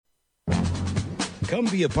Come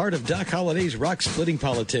be a part of Doc Holliday's Rock Splitting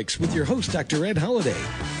Politics with your host, Dr. Ed Holliday.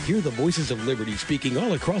 Hear the voices of liberty speaking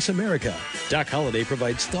all across America. Doc Holliday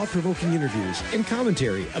provides thought-provoking interviews and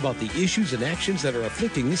commentary about the issues and actions that are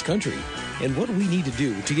afflicting this country and what we need to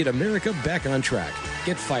do to get America back on track.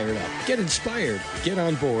 Get fired up, get inspired, get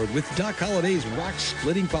on board with Doc Holliday's Rock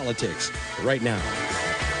Splitting Politics right now.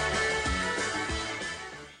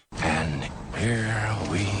 And here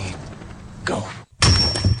we go.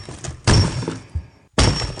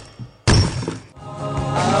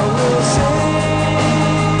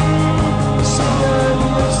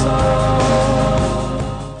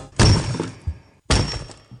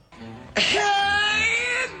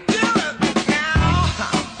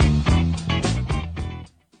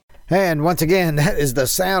 And once again, that is the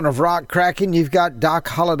sound of rock cracking. You've got Doc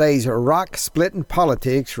Holliday's Rock Splitting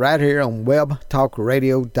Politics right here on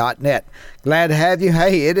webtalkradio.net. Glad to have you.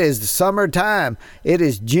 Hey, it is the summertime. It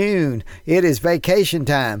is June. It is vacation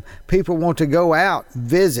time. People want to go out,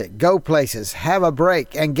 visit, go places, have a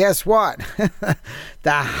break. And guess what?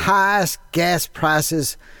 The highest gas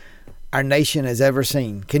prices our nation has ever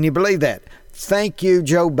seen. Can you believe that? Thank you,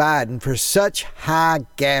 Joe Biden, for such high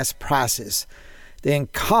gas prices. The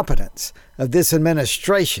incompetence of this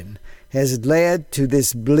administration has led to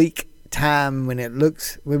this bleak time when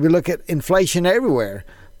we look at inflation everywhere,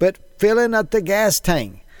 but filling up the gas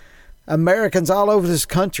tank. Americans all over this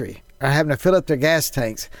country are having to fill up their gas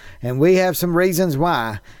tanks, and we have some reasons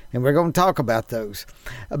why, and we're going to talk about those.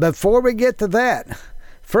 Before we get to that,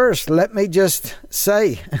 first, let me just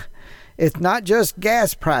say, it's not just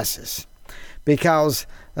gas prices, because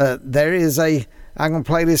there is I'm going to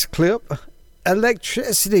play this clip.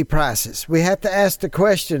 Electricity prices. We have to ask the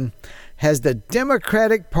question, has the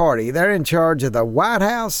Democratic Party, they're in charge of the White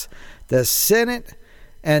House, the Senate,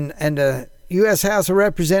 and the U.S. House of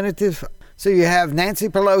Representatives. So you have Nancy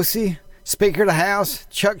Pelosi, Speaker of the House,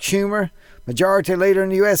 Chuck Schumer, Majority Leader in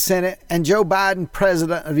the U.S. Senate, and Joe Biden,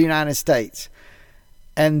 President of the United States.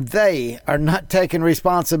 And they are not taking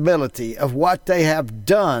responsibility of what they have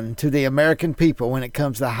done to the American people when it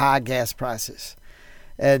comes to high gas prices.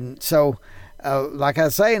 And so, like I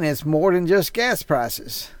was saying, it's more than just gas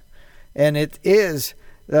prices. And it is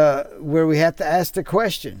where we have to ask the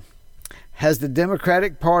question, has the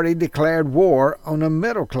Democratic Party declared war on the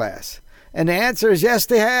middle class? And the answer is yes,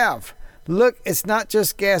 they have. Look, it's not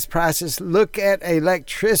just gas prices. Look at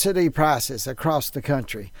electricity prices across the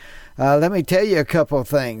country. Let me tell you a couple of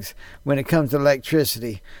things when it comes to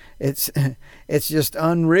electricity. It's just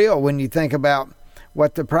unreal when you think about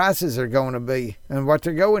what the prices are going to be and what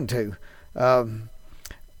they're going to. I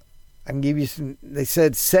can give you some. They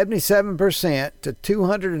said 77% to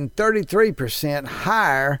 233%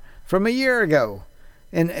 higher from a year ago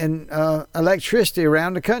in electricity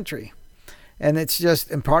around the country. And it's just,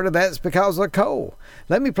 and part of that's because of coal.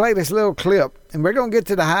 Let me play this little clip, and we're going to get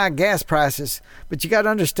to the high gas prices, but you got to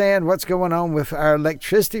understand what's going on with our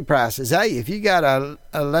electricity prices. Hey, if you got an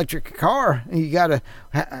electric car, you got to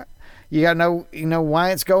know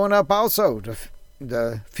why it's going up also, to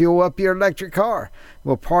fuel up your electric car.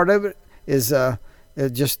 Well, part of it is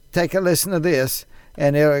just take a listen to this,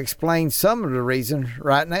 and it'll explain some of the reasons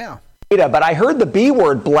right now. But I heard the B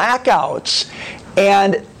word, blackouts,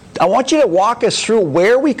 and I want you to walk us through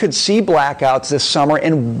where we could see blackouts this summer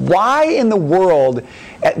and why in the world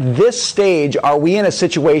at this stage are we in a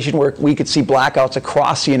situation where we could see blackouts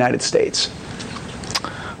across the United States?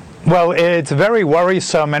 Well, it's very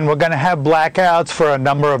worrisome, and we're going to have blackouts for a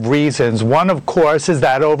number of reasons. One, of course, is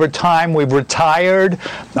that over time we've retired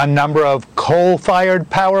a number of coal-fired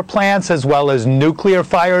power plants as well as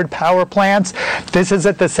nuclear-fired power plants. This is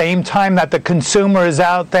at the same time that the consumer is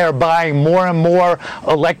out there buying more and more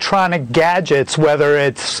electronic gadgets, whether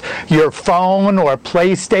it's your phone or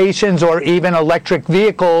PlayStations or even electric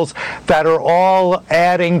vehicles, that are all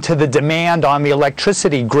adding to the demand on the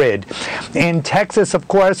electricity grid. In Texas, of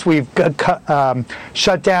course, we've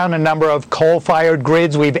shut down a number of coal-fired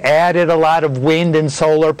grids. We've added a lot of wind and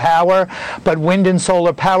solar power, but wind and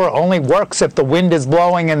solar power only works if the wind is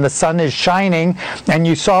blowing and the sun is shining. And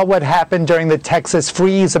you saw what happened during the Texas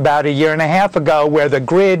freeze about a year and a half ago, where the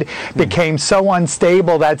grid became so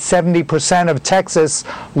unstable that 70% of Texas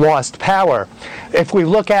lost power. If we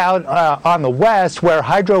look out on the west, where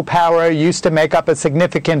hydropower used to make up a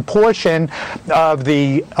significant portion of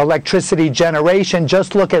the electricity generation,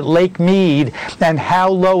 just look at Lake Mead and how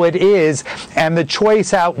low it is. And the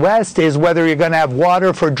choice out west is whether you're going to have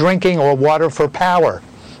water for drinking or water for power.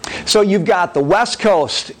 So you've got the West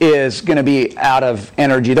Coast is going to be out of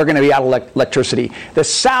energy. They're going to be out of electricity. The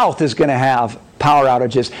South is going to have power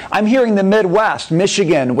outages. I'm hearing the Midwest,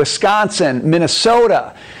 Michigan, Wisconsin,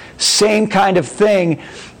 Minnesota, same kind of thing.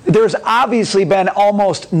 There's obviously been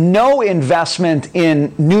almost no investment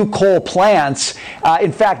in new coal plants.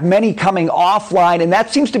 In fact, many coming offline, and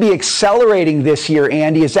that seems to be accelerating this year,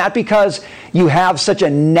 Andy. Is that because you have such a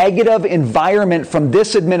negative environment from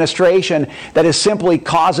this administration that is simply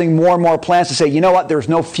causing more and more plants to say, you know what, there's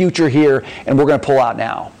no future here, and we're going to pull out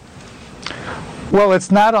now? Well,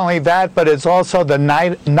 it's not only that, but it's also the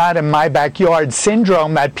not in my backyard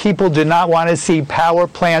syndrome, that people do not want to see power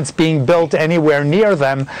plants being built anywhere near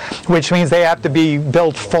them, which means they have to be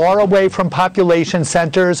built far away from population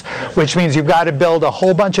centers, which means you've got to build a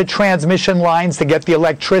whole bunch of transmission lines to get the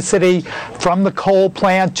electricity from the coal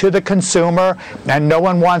plant to the consumer, and no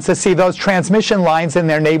one wants to see those transmission lines in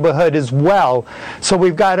their neighborhood as well. So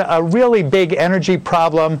we've got a really big energy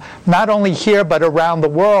problem, not only here but around the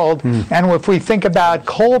world. And if we think about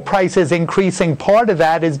coal prices increasing, part of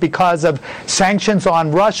that is because of sanctions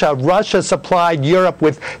on Russia. Russia supplied Europe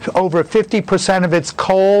with over 50% of its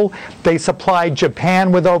coal. They supplied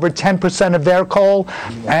Japan with over 10% of their coal.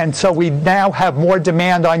 And so we now have more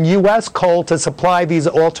demand on U.S. coal to supply these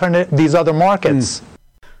other markets.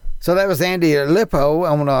 So that was Andy Lippo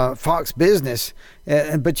on Fox Business.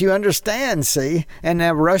 But you understand, see, and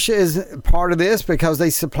now Russia is part of this because they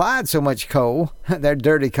supplied so much coal, their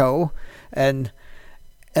dirty coal. And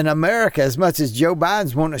in America, as much as Joe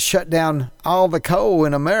Biden's wanting to shut down all the coal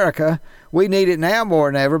in America, we need it now more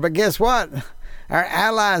than ever. But guess what? Our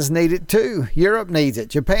allies need it too. Europe needs it.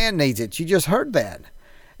 Japan needs it. You just heard that.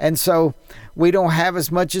 And so we don't have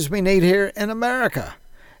as much as we need here in America.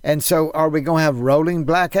 And so are we going to have rolling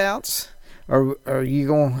blackouts? Or are you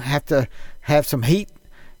going to have some heat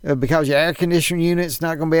because your air conditioning unit's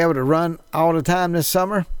not going to be able to run all the time this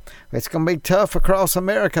summer? It's going to be tough across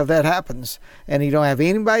America if that happens. And you don't have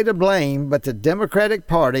anybody to blame but the Democratic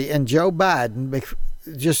Party and Joe Biden.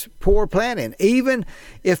 Just poor planning. Even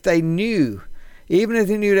if they knew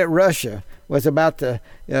that Russia was about to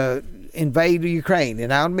invade Ukraine.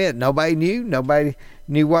 And I'll admit, nobody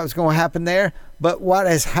knew what was going to happen there. But what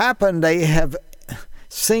has happened, they have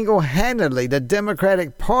single-handedly, the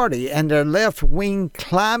Democratic Party and their left-wing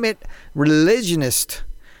climate religionists,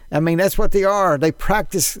 I mean, that's what they are. They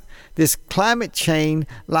practice this climate change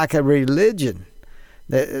like a religion.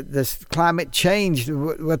 This climate change,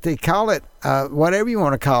 what they call it, whatever you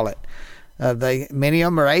want to call it. Many of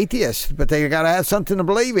them are atheists, but they got to have something to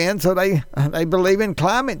believe in, so they believe in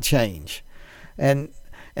climate change, and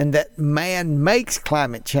that man makes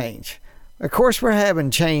climate change. Of course, we're having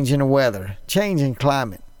change in the weather, change in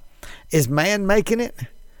climate. Is man making it?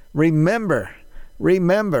 Remember,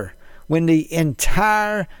 when the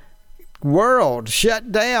entire world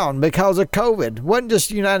shut down because of COVID. It wasn't just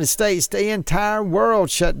the United States, the entire world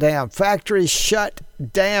shut down. Factories shut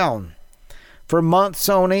down for months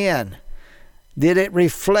on end. Did it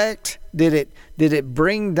reflect? Did it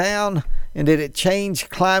bring down and did it change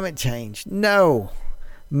climate change? No.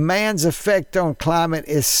 Man's effect on climate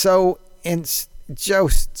is so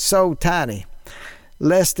tiny.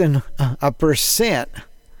 Less than 1%.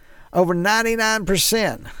 Over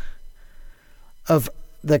 99% of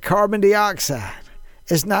the carbon dioxide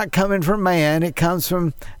is not coming from man. It comes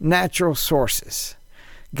from natural sources.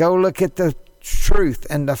 Go look at the truth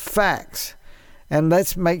and the facts, and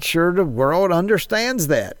let's make sure the world understands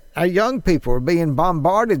that. Our young people are being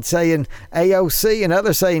bombarded saying AOC and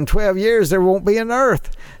others saying 12 years there won't be an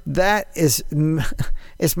earth. That is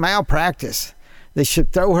it's malpractice. They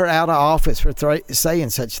should throw her out of office for saying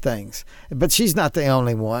such things. But she's not the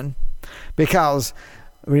only one, because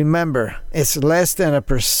remember, it's less than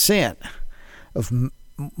 1% of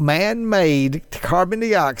man-made carbon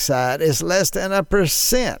dioxide. Is less than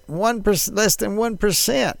 1%, less than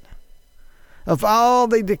 1% of all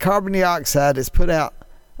the carbon dioxide is put out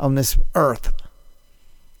on this earth.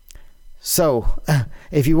 So,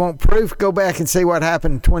 if you want proof, go back and see what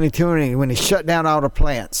happened in 2020 when they shut down all the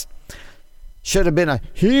plants. Should have been a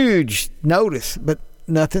huge notice, but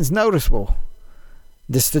nothing's noticeable.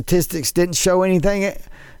 The statistics didn't show anything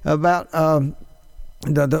about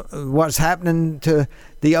what's happening to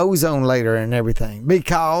the ozone layer and everything,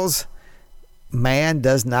 because man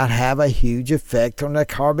does not have a huge effect on the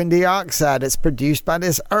carbon dioxide that's produced by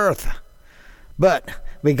this earth. But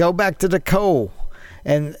we go back to the coal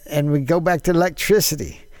and we go back to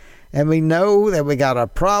electricity, and we know that we got a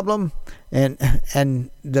problem, and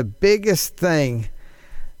the biggest thing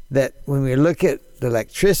that when we look at the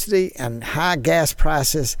electricity and high gas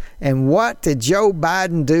prices, and what did Joe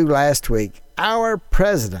Biden do last week? Our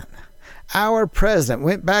president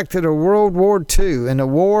went back to the World War II and the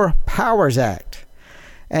War Powers Act,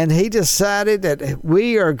 and he decided that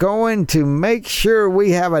we are going to make sure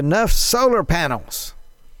we have enough solar panels.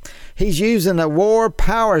 He's using the War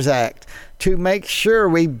Powers Act to make sure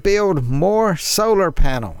we build more solar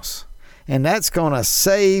panels. And that's going to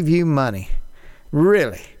save you money.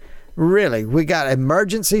 Really. Really, we got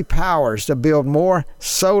emergency powers to build more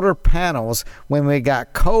solar panels when we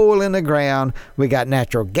got coal in the ground, we got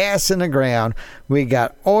natural gas in the ground, we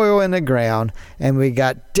got oil in the ground, and we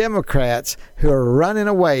got Democrats who are running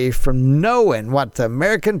away from knowing what the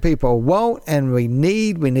American people want and we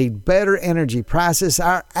need better energy prices.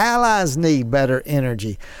 Our allies need better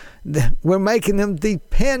energy. We're making them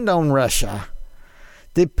depend on Russia,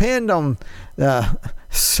 depend on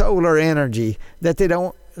solar energy that they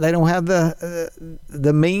don't have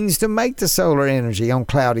the means to make the solar energy on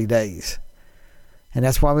cloudy days. And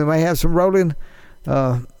that's why we may have some rolling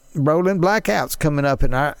blackouts coming up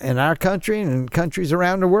in our country and in countries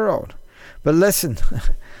around the world. But listen,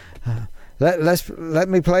 let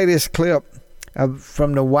me play this clip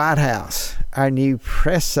from the White House. Our new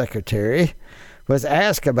press secretary was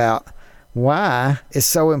asked about why it's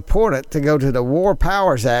so important to go to the War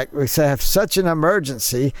Powers Act. We have such an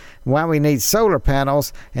emergency, why we need solar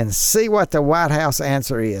panels, and see what the White House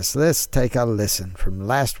answer is. Let's take a listen from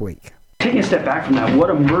last week. Taking a step back from that, what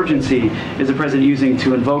emergency is the president using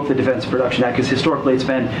to invoke the Defense Production Act? Because historically it's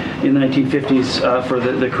been in the 1950s for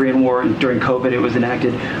the Korean War, and during COVID it was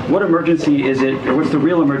enacted. What emergency is it, or what's the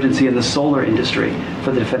real emergency in the solar industry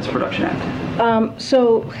for the Defense Production Act?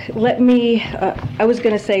 So let me, I was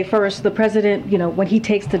going to say first, the president, when he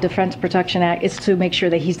takes the Defense Production Act, it's to make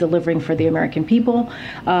sure that he's delivering for the American people.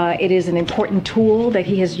 It is an important tool that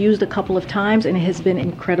he has used a couple of times, and it has been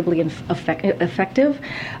incredibly effective.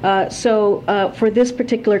 So for this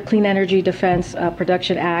particular Clean Energy Defense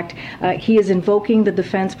Production Act, he is invoking the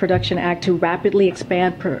Defense Production Act to rapidly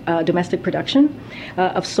expand domestic production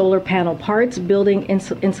of solar panel parts, building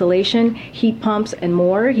insulation, heat pumps, and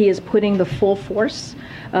more. He is putting the full force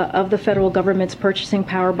of the federal government's purchasing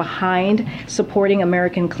power behind supporting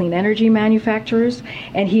American clean energy manufacturers,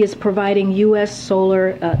 and he is providing U.S.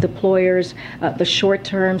 solar deployers the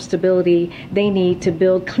short-term stability they need to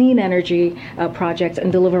build clean energy projects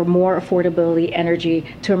and deliver more affordability energy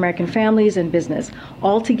to American families and business.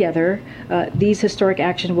 Altogether, these historic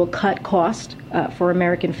actions will cut costs for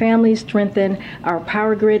American families, strengthen our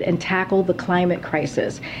power grid, and tackle the climate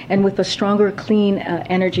crisis. And with a stronger clean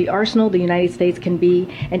energy arsenal, the United States can be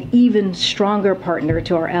an even stronger partner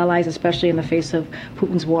to our allies, especially in the face of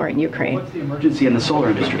Putin's war in Ukraine. What's the emergency in the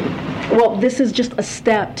solar industry? Well, this is just a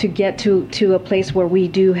step to get to a place where we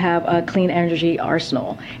do have a clean energy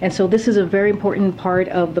arsenal. And so this is a very important part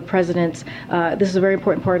of the president's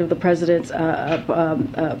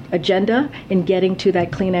agenda in getting to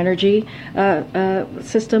that clean energy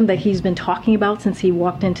system that he's been talking about since he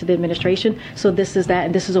walked into the administration. So this is that,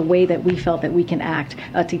 and this is a way that we felt that we can act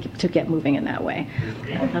to get moving in that way.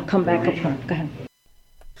 I'll come back up front. Go ahead.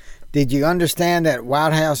 Did you understand that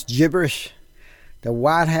White House gibberish? The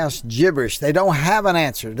White House gibberish. They don't have an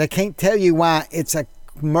answer. They can't tell you why it's a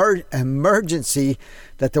emergency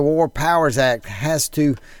that the War Powers Act has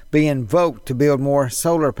to be invoked to build more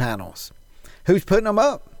solar panels. Who's putting them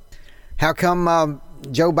up? How come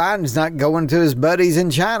Joe Biden's not going to his buddies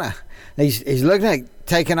in China? He's looking at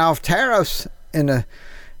taking off tariffs in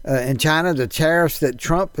China, the tariffs that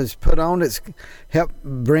Trump has put on that's helped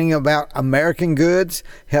bring about American goods,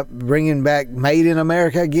 helped bringing back Made in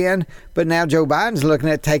America again. But now Joe Biden's looking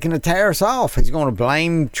at taking the tariffs off. He's going to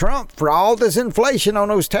blame Trump for all this inflation on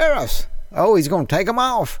those tariffs. Oh, he's going to take them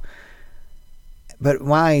off. But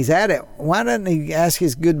while he's at it, why doesn't he ask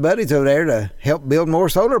his good buddies over there to help build more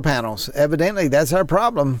solar panels? Evidently, that's our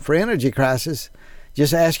problem for energy crisis.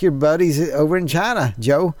 Just ask your buddies over in China,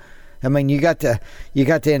 Joe. I mean, you got the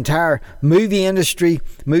entire movie industry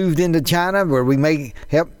moved into China, where we may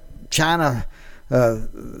help China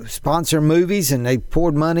sponsor movies, and they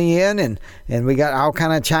poured money in, and we got all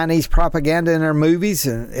kind of Chinese propaganda in our movies,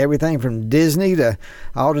 and everything from Disney to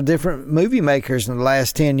all the different movie makers in the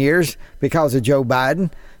last 10 years because of Joe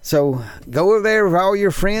Biden. So go over there with all your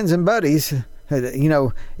friends and buddies.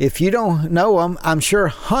 If you don't know them, I'm sure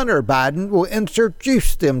Hunter Biden will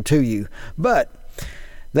introduce them to you. But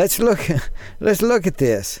let's look at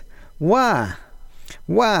this. Why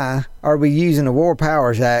are we using the War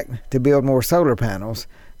Powers Act to build more solar panels?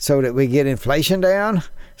 So that we get inflation down?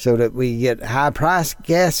 So that we get high-priced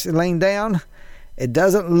gasoline down? It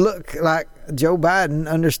doesn't look like Joe Biden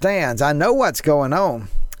understands. I know what's going on.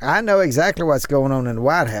 I know exactly what's going on in the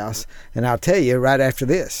White House, and I'll tell you right after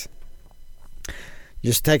this.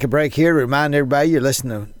 Just take a break here to remind everybody you're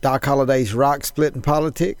listening to Doc Holliday's Rock Splitting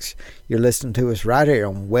Politics. You're listening to us right here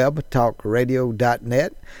on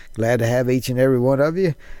webtalkradio.net. Glad to have each and every one of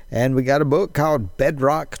you. And we got a book called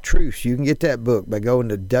Bedrock Truths. You can get that book by going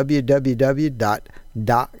to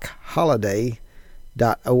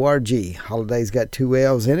www.docholliday.org. Holiday's got 2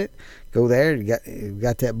 L's in it. Go there. You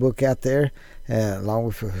got that book out there, along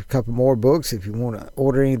with a couple more books. If you want to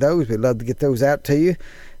order any of those, we'd love to get those out to you.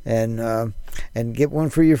 And get one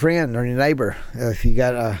for your friend or your neighbor. If you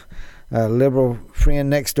got a liberal friend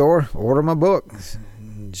next door, order them a book.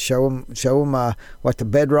 Show them what the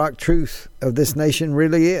bedrock truth of this nation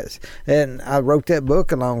really is. And I wrote that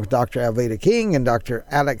book along with Dr. Alveda King and Dr.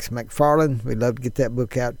 Alex McFarland. We'd love to get that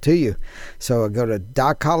book out to you. So go to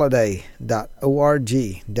docholliday.org,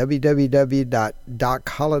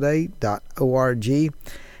 www.docholliday.org,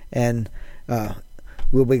 and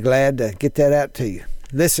we'll be glad to get that out to you.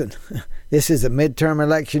 Listen, this is a midterm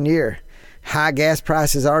election year. High gas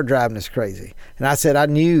prices are driving us crazy. And I said I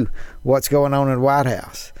knew what's going on in the White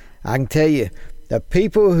House. I can tell you, the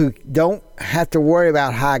people who don't have to worry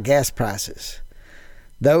about high gas prices,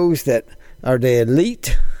 those that are the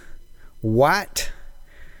elite, white,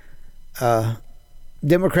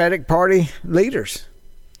 Democratic Party leaders,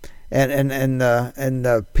 and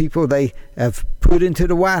the people they have put into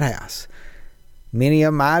the White House, many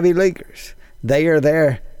of them Ivy Leaguers. They are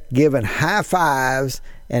there giving high fives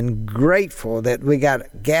and grateful that we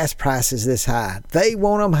got gas prices this high. They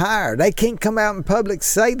want them higher. They can't come out in public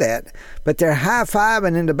say that, but they're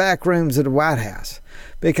high-fiving in the back rooms of the White House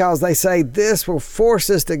because they say this will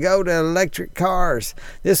force us to go to electric cars.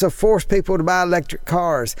 This will force people to buy electric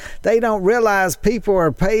cars. They don't realize people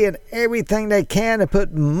are paying everything they can to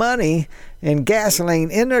put money and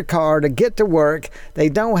gasoline in their car to get to work. They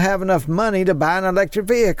don't have enough money to buy an electric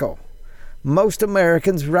vehicle. Most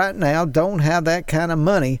Americans right now don't have that kind of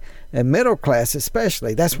money, and middle class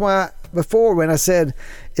especially. That's why before when I said,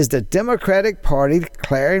 is the Democratic Party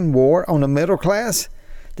declaring war on the middle class?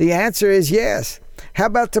 The answer is yes. How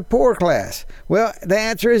about the poor class? Well, the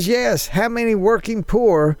answer is yes. How many working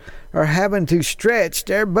poor are having to stretch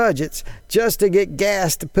their budgets just to get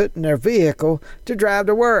gas to put in their vehicle to drive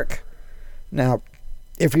to work? Now,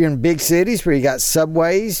 if you're in big cities where you got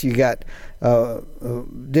subways, you got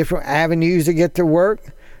different avenues to get to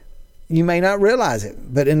work, you may not realize it.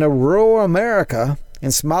 But in the rural America, in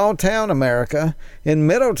small town America, in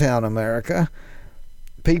middle town America,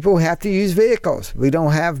 people have to use vehicles. We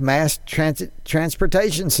don't have mass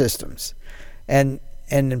transportation systems, and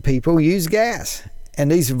people use gas.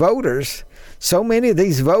 And these voters, so many of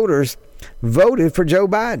these voters voted for Joe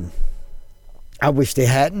Biden. I wish they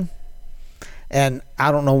hadn't. And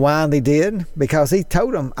I don't know why they did, because he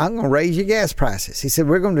told them, I'm going to raise your gas prices. He said,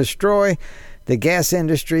 we're going to destroy the gas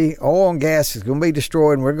industry. Oil and gas is going to be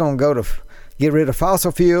destroyed, and we're going to go to get rid of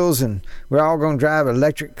fossil fuels, and we're all going to drive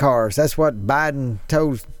electric cars. That's what Biden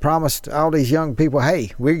promised all these young people.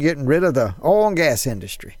 Hey, we're getting rid of the oil and gas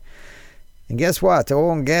industry. And guess what? The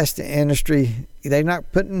oil and gas industry, they're not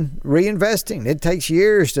reinvesting. It takes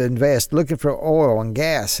years to invest looking for oil and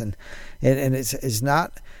gas, and it's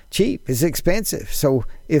not cheap. It's expensive. So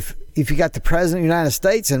if you got the President of the United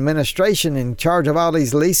States administration in charge of all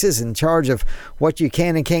these leases, in charge of what you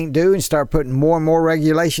can and can't do, and start putting more and more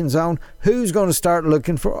regulations on, who's going to start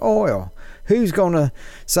looking for oil? Who's going to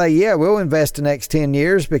say, yeah, we'll invest the next 10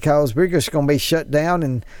 years because we're just going to be shut down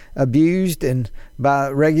and abused and by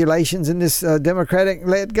regulations in this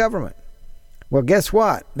Democratic-led government? Well, guess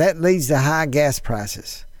what? That leads to high gas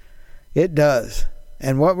prices. It does.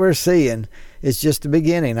 And what we're seeing is just the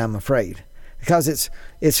beginning, I'm afraid, because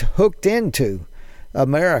it's hooked into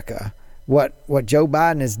America, what Joe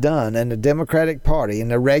Biden has done and the Democratic Party and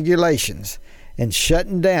the regulations and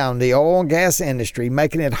shutting down the oil and gas industry,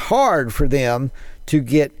 making it hard for them to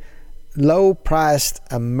get low-priced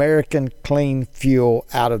American clean fuel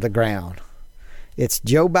out of the ground. It's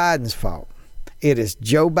Joe Biden's fault. It is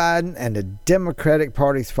Joe Biden and the Democratic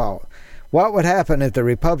Party's fault. What would happen if the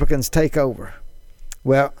Republicans take over?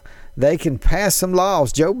 Well, they can pass some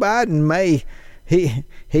laws. Joe Biden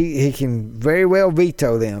he can very well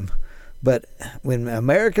veto them. But when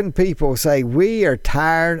American people say we are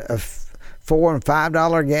tired of $4 and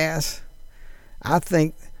 $5 gas, I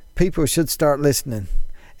think people should start listening.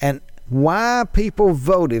 And why people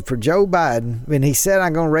voted for Joe Biden when he said,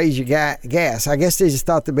 I'm going to raise your gas, I guess they just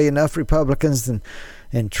thought there'd be enough Republicans and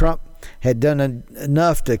Trump had done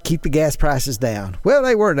enough to keep the gas prices down. Well,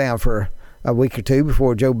 they were down for a week or two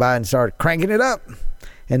before Joe Biden started cranking it up.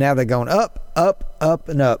 And now they're going up, up, up,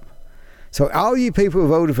 and up. So all you people who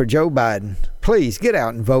voted for Joe Biden, please get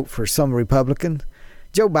out and vote for some Republican.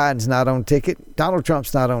 Joe Biden's not on ticket. Donald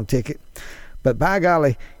Trump's not on ticket. But by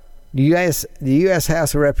golly, the U.S.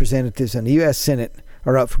 House of Representatives and the U.S. Senate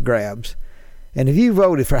are up for grabs. And if you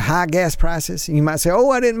voted for high gas prices, you might say, oh,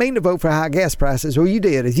 I didn't mean to vote for high gas prices. Well, you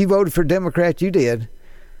did. If you voted for Democrats, you did.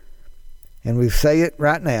 And we say it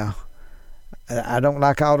right now. I don't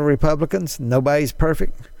like all the Republicans. Nobody's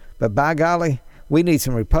perfect. But by golly, we need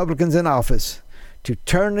some Republicans in office to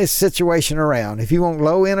turn this situation around. If you want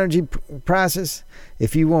low energy prices,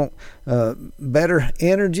 if you want better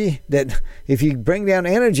energy, that if you bring down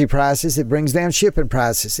energy prices, it brings down shipping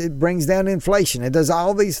prices. It brings down inflation. It does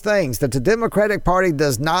all these things that the Democratic Party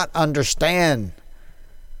does not understand.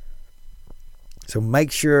 So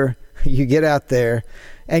make sure you get out there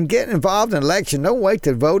and get involved in election. Don't wait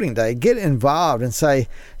till voting day. Get involved and say,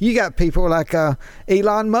 you got people like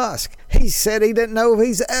Elon Musk. He said he didn't know if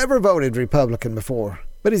he's ever voted Republican before,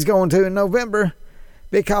 but he's going to in November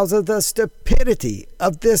because of the stupidity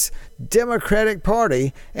of this Democratic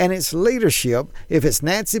Party and its leadership. If it's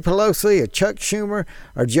Nancy Pelosi or Chuck Schumer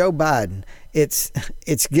or Joe Biden,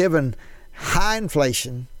 it's given high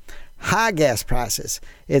inflation, high gas prices.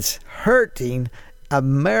 It's hurting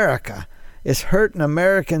America. It's hurting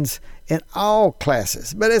Americans in all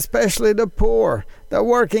classes, but especially the poor, the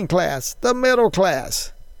working class, the middle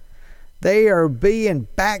class. They are being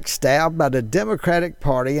backstabbed by the Democratic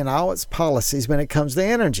Party and all its policies when it comes to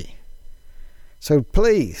energy. So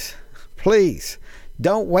please,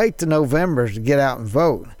 don't wait till November to get out and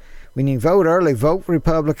vote. When you vote early, vote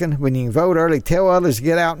Republican. When you vote early, tell others to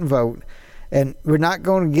get out and vote. And we're not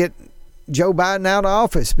going to get Joe Biden out of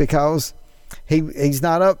office because he's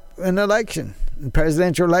not up in election, in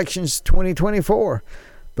presidential elections 2024.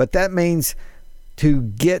 But that means to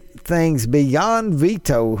get things beyond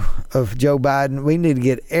veto of Joe Biden, we need to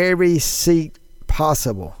get every seat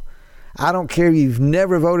possible. I don't care if you've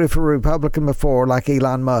never voted for a Republican before, like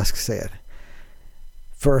Elon Musk said.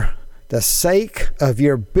 For the sake of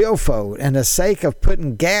your billfold and the sake of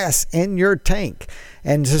putting gas in your tank,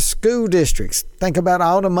 and the school districts, think about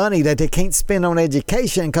all the money that they can't spend on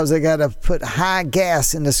education because they got to put high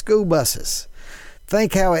gas in the school buses.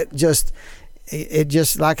 Think how it just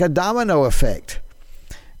like a domino effect.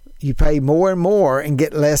 You pay more and more and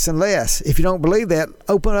get less and less. If you don't believe that,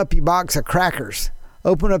 open up your box of crackers.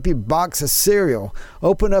 Open up your box of cereal.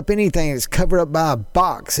 Open up anything that's covered up by a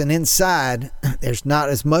box, and inside there's not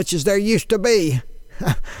as much as there used to be.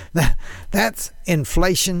 That's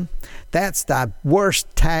inflation. That's the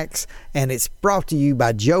worst tax, and it's brought to you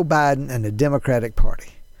by Joe Biden and the Democratic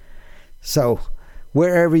Party. So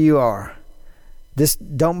wherever you are,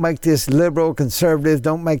 don't make this liberal, conservative,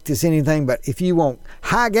 don't make this anything. But if you want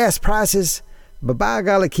high gas prices, but by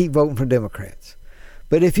golly, keep voting for Democrats.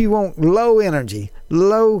 But if you want low energy,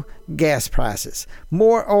 low gas prices,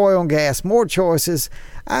 more oil and gas, more choices,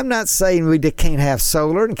 I'm not saying we can't have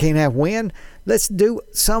solar and can't have wind. Let's do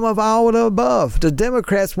some of all of the above. The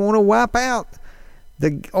Democrats want to wipe out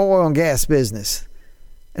the oil and gas business.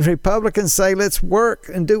 And Republicans say let's work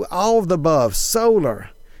and do all of the above. Solar,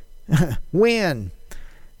 wind,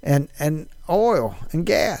 and oil and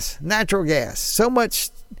gas, natural gas. So much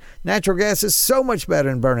natural gas is so much better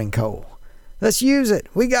than burning coal. Let's use it.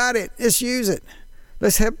 We got it. Let's use it.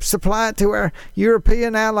 Let's help supply it to our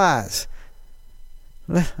European allies.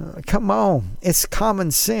 Come on. It's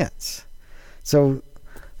common sense. So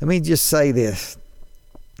let me just say this.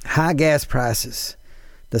 High gas prices,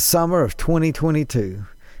 the summer of 2022.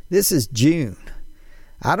 This is June.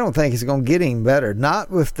 I don't think it's going to get any better.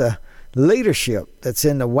 Not with the leadership that's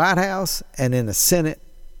in the White House and in the Senate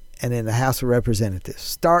and in the House of Representatives.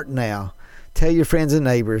 Start now. Tell your friends and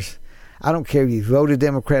neighbors. I don't care if you voted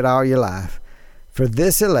Democrat all your life. For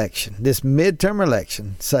this election, this midterm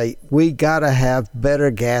election, say we got to have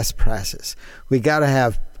better gas prices. We got to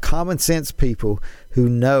have common sense people who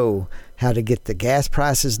know how to get the gas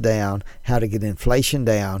prices down, how to get inflation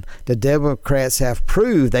down. The Democrats have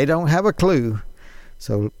proved they don't have a clue.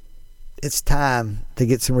 So it's time to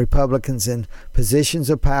get some Republicans in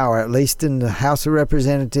positions of power, at least in the House of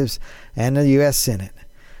Representatives and the U.S. Senate.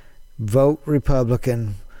 Vote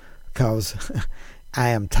Republican, because I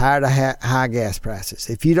am tired of high gas prices.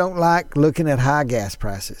 If you don't like looking at high gas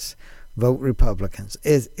prices, vote Republicans.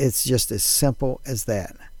 It's just as simple as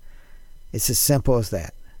that. It's as simple as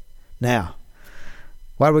that. Now,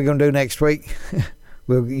 what are we going to do next week?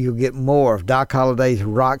 You'll get more of Doc Holliday's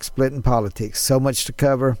Rock Splitting Politics. So much to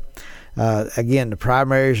cover. Again, the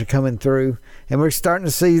primaries are coming through, and we're starting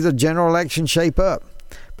to see the general election shape up.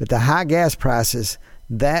 But the high gas prices,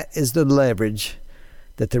 that is the leverage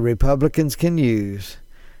that the Republicans can use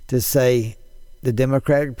to say the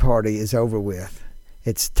Democratic Party is over with.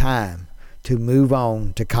 It's time to move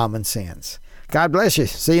on to common sense. God bless you.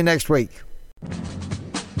 See you next week.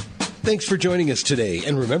 Thanks for joining us today,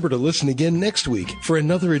 and remember to listen again next week for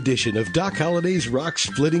another edition of Doc Holliday's Rock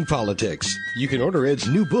Splitting Politics. You can order Ed's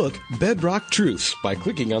new book, Bedrock Truths, by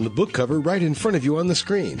clicking on the book cover right in front of you on the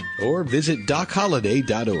screen, or visit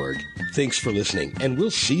DocHolliday.org. Thanks for listening, and we'll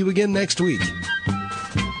see you again next week.